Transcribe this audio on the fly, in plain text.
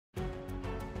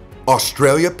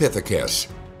Australopithecus.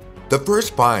 The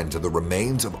first finds of the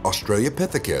remains of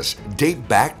Australopithecus date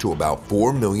back to about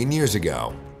 4 million years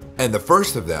ago. And the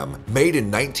first of them, made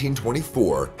in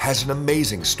 1924, has an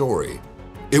amazing story.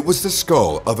 It was the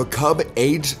skull of a cub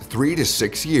aged 3 to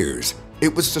 6 years.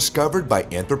 It was discovered by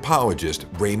anthropologist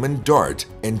Raymond Dart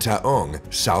in Taung,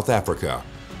 South Africa.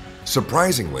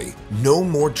 Surprisingly, no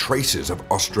more traces of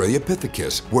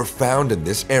Australopithecus were found in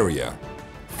this area.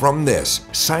 From this,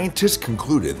 scientists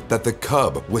concluded that the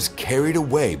cub was carried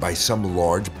away by some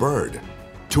large bird.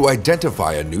 To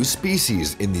identify a new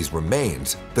species in these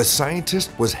remains, the scientist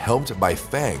was helped by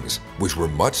fangs, which were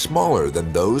much smaller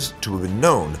than those to have been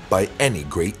known by any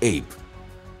great ape.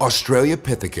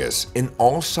 Australopithecus in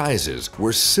all sizes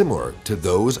were similar to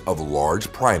those of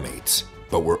large primates,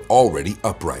 but were already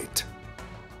upright.